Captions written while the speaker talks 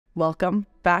welcome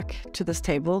back to this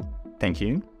table. Thank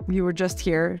you. You were just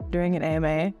here doing an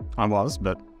AMA. I was,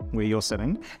 but where you're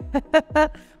sitting.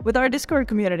 With our Discord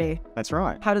community. That's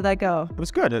right. How did that go? It was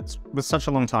good. It was such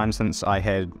a long time since I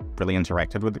had really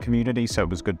interacted with the community, so it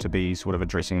was good to be sort of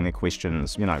addressing their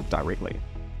questions, directly.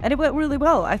 And it went really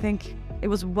well. I think it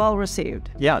was well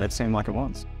received. Yeah, that seemed like it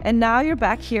was. And now you're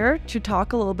back here to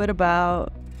talk a little bit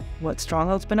about what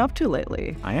Stronghold's been up to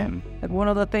lately. I am. Like one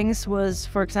of the things was,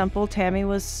 for example, Tammy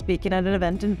was speaking at an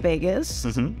event in Vegas,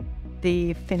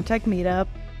 the FinTech meetup.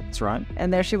 That's right.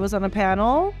 And there she was on a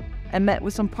panel and met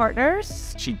with some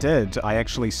partners. She did. I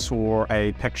actually saw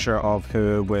a picture of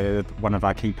her with one of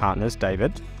our key partners,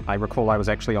 David. I recall I was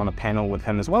actually on a panel with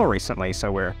him as well recently,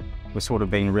 so we're sort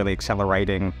of been really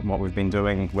accelerating what we've been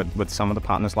doing with some of the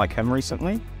partners like him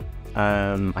recently.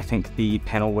 I think the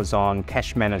panel was on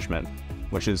cash management,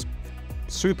 which is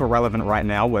super relevant right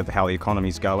now with how the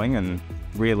economy's going and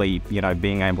really,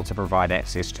 being able to provide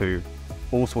access to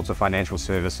all sorts of financial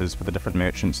services for the different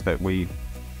merchants that we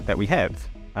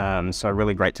have. So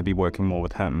really great to be working more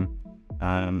with him.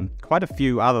 Quite a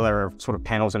few other sort of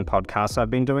panels and podcasts I've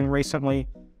been doing recently.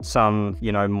 Some,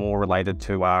 more related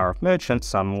to our merchants,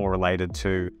 some more related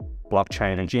to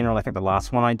blockchain in general. I think the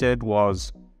last one I did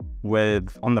was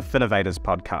on the Finnovators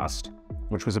podcast,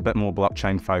 which was a bit more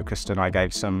blockchain focused, and I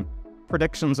gave some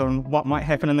predictions on what might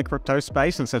happen in the crypto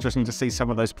space. It's interesting to see some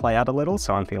of those play out a little,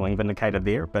 so I'm feeling vindicated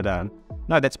there. But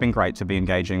no, that's been great to be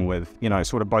engaging with,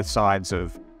 sort of both sides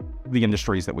of the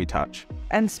industries that we touch.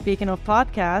 And speaking of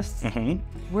podcasts,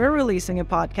 we're releasing a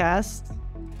podcast,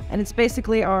 and it's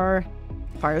basically our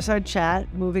fireside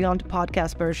chat moving on to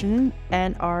podcast version,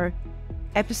 and our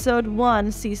episode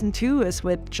 1 season 2 is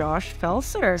with Josh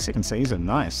Felser. Second season,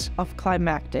 nice. Of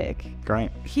Climactic.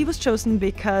 Great. He was chosen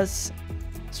because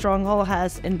Stronghold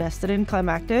has invested in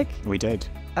Climactic. We did.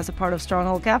 As a part of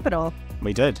Stronghold Capital.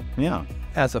 We did, yeah.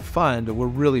 As a fund, we're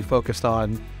really focused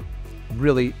on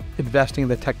really investing in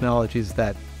the technologies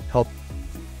that help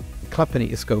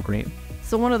companies go green.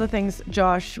 So one of the things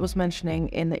Josh was mentioning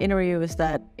in the interview is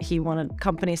that he wanted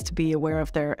companies to be aware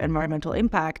of their environmental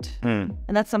impact. And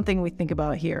that's something we think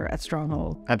about here at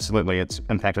Stronghold. Absolutely. It's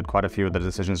impacted quite a few of the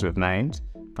decisions we've made.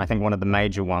 I think one of the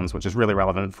major ones, which is really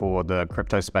relevant for the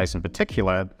crypto space in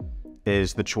particular,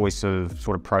 is the choice of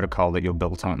sort of protocol that you're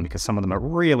built on, because some of them are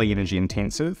really energy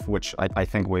intensive, which I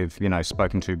think we've,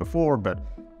 spoken to before, but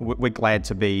we're glad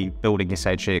to be building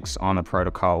SHX on a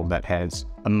protocol that has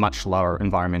a much lower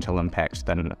environmental impact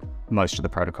than most of the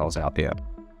protocols out there.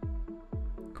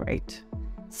 Great.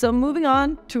 So moving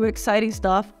on to exciting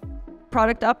stuff,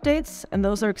 product updates, and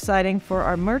those are exciting for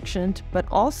our merchant, but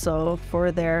also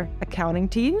for their accounting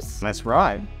teams. That's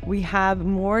right. We have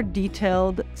more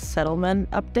detailed settlement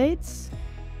updates.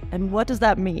 And what does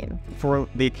that mean? For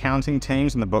the accounting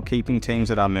teams and the bookkeeping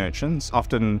teams at our merchants,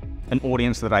 often an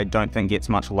audience that I don't think gets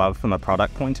much love from a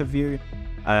product point of view,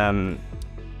 in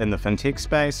the fintech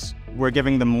space, we're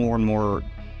giving them more and more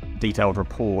detailed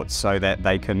reports so that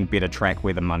they can better track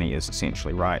where the money is,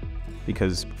 essentially, right?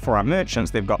 Because for our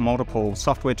merchants, they've got multiple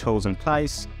software tools in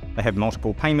place, they have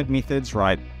multiple payment methods,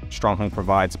 right? Stronghold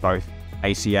provides both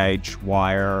ACH,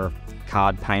 wire,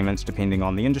 card payments, depending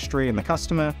on the industry and the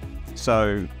customer.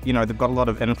 So, they've got a lot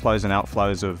of inflows and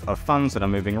outflows of funds that are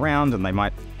moving around, and they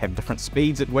might have different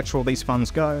speeds at which all these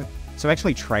funds go. So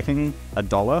actually tracking a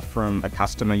dollar from a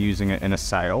customer using it in a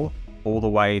sale all the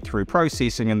way through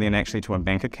processing and then actually to a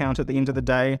bank account at the end of the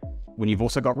day, when you've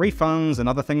also got refunds and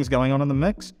other things going on in the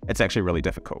mix, it's actually really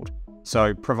difficult.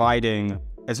 So providing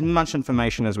as much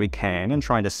information as we can and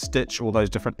trying to stitch all those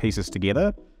different pieces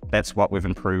together, that's what we've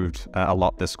improved a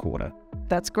lot this quarter.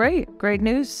 That's great. Great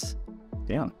news.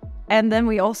 Yeah. And then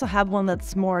we also have one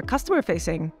that's more customer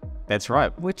facing. That's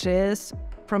right. Which is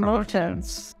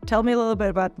promotions. Tell me a little bit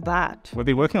about that. We've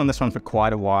been working on this one for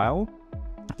quite a while.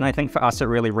 And I think for us, it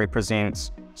really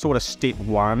represents sort of step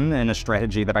one in a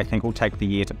strategy that I think will take the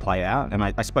year to play out. And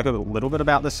I spoke a little bit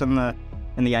about this in the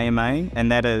AMA,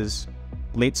 and that is,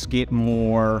 let's get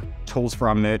more tools for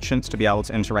our merchants to be able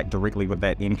to interact directly with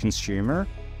that end consumer,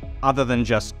 other than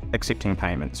just accepting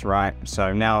payments, right?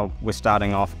 So now we're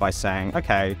starting off by saying,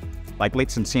 okay,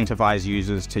 let's incentivize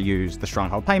users to use the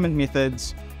Stronghold payment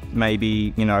methods.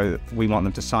 Maybe, we want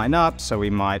them to sign up. So we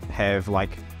might have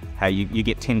hey, you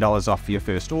get $10 off for your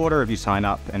first order if you sign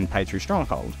up and pay through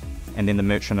Stronghold. And then the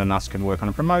merchant and us can work on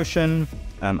a promotion.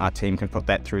 Our team can put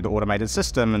that through the automated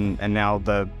system. And now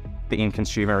the end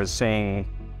consumer is seeing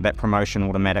that promotion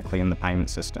automatically in the payment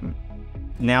system.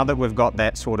 Now that we've got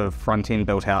that sort of front end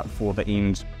built out for the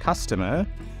end customer,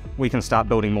 we can start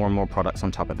building more and more products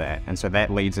on top of that. And so that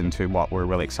leads into what we're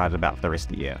really excited about for the rest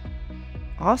of the year.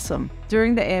 Awesome.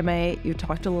 During the AMA, you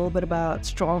talked a little bit about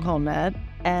StrongholdNET,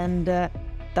 and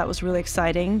that was really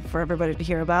exciting for everybody to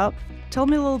hear about. Tell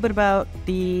me a little bit about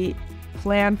the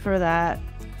plan for that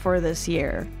for this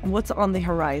year. What's on the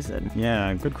horizon?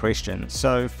 Yeah, good question.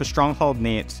 So for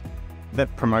StrongholdNET,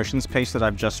 that promotions piece that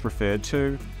I've just referred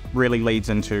to really leads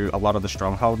into a lot of the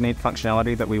StrongholdNET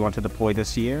functionality that we want to deploy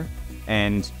this year.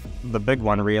 And the big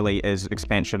one really is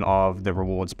expansion of the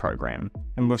rewards program.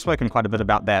 And we've spoken quite a bit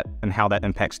about that and how that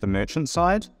impacts the merchant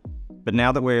side. But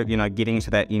now that we're, getting to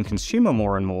that end consumer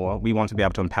more and more, we want to be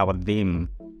able to empower them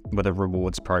with a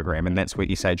rewards program. And that's where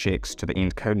SHX to the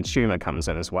end consumer comes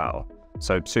in as well.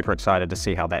 So super excited to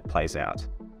see how that plays out.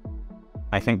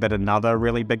 I think that another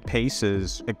really big piece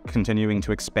is continuing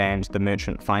to expand the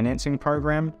merchant financing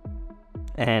program.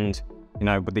 And,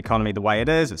 with the economy the way it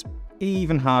is, it's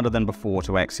even harder than before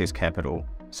to access capital.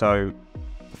 So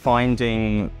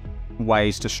finding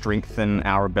ways to strengthen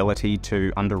our ability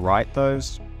to underwrite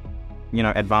those,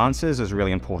 advances is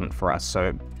really important for us.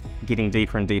 So getting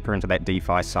deeper and deeper into that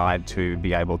DeFi side to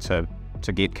be able to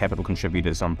get capital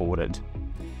contributors onboarded.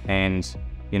 And,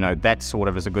 that sort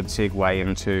of is a good segue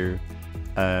into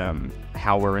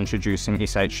how we're introducing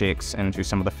SHX into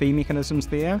some of the fee mechanisms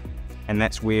there. And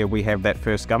that's where we have that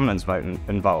first governance vote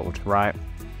involved, right?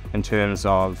 In terms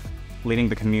of letting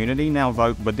the community now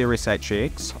vote with their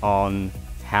SHX on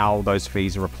how those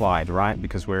fees are applied, right?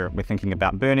 Because we're thinking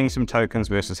about burning some tokens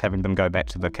versus having them go back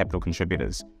to the capital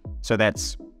contributors. So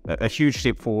that's a huge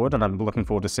step forward, and I'm looking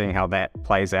forward to seeing how that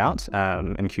plays out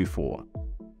in Q4.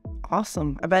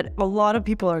 Awesome. I bet a lot of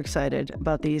people are excited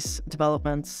about these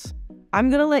developments. I'm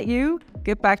going to let you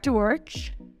get back to work,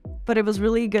 but it was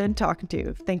really good talking to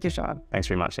you. Thank you, Sean. Thanks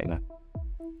very much, Nina.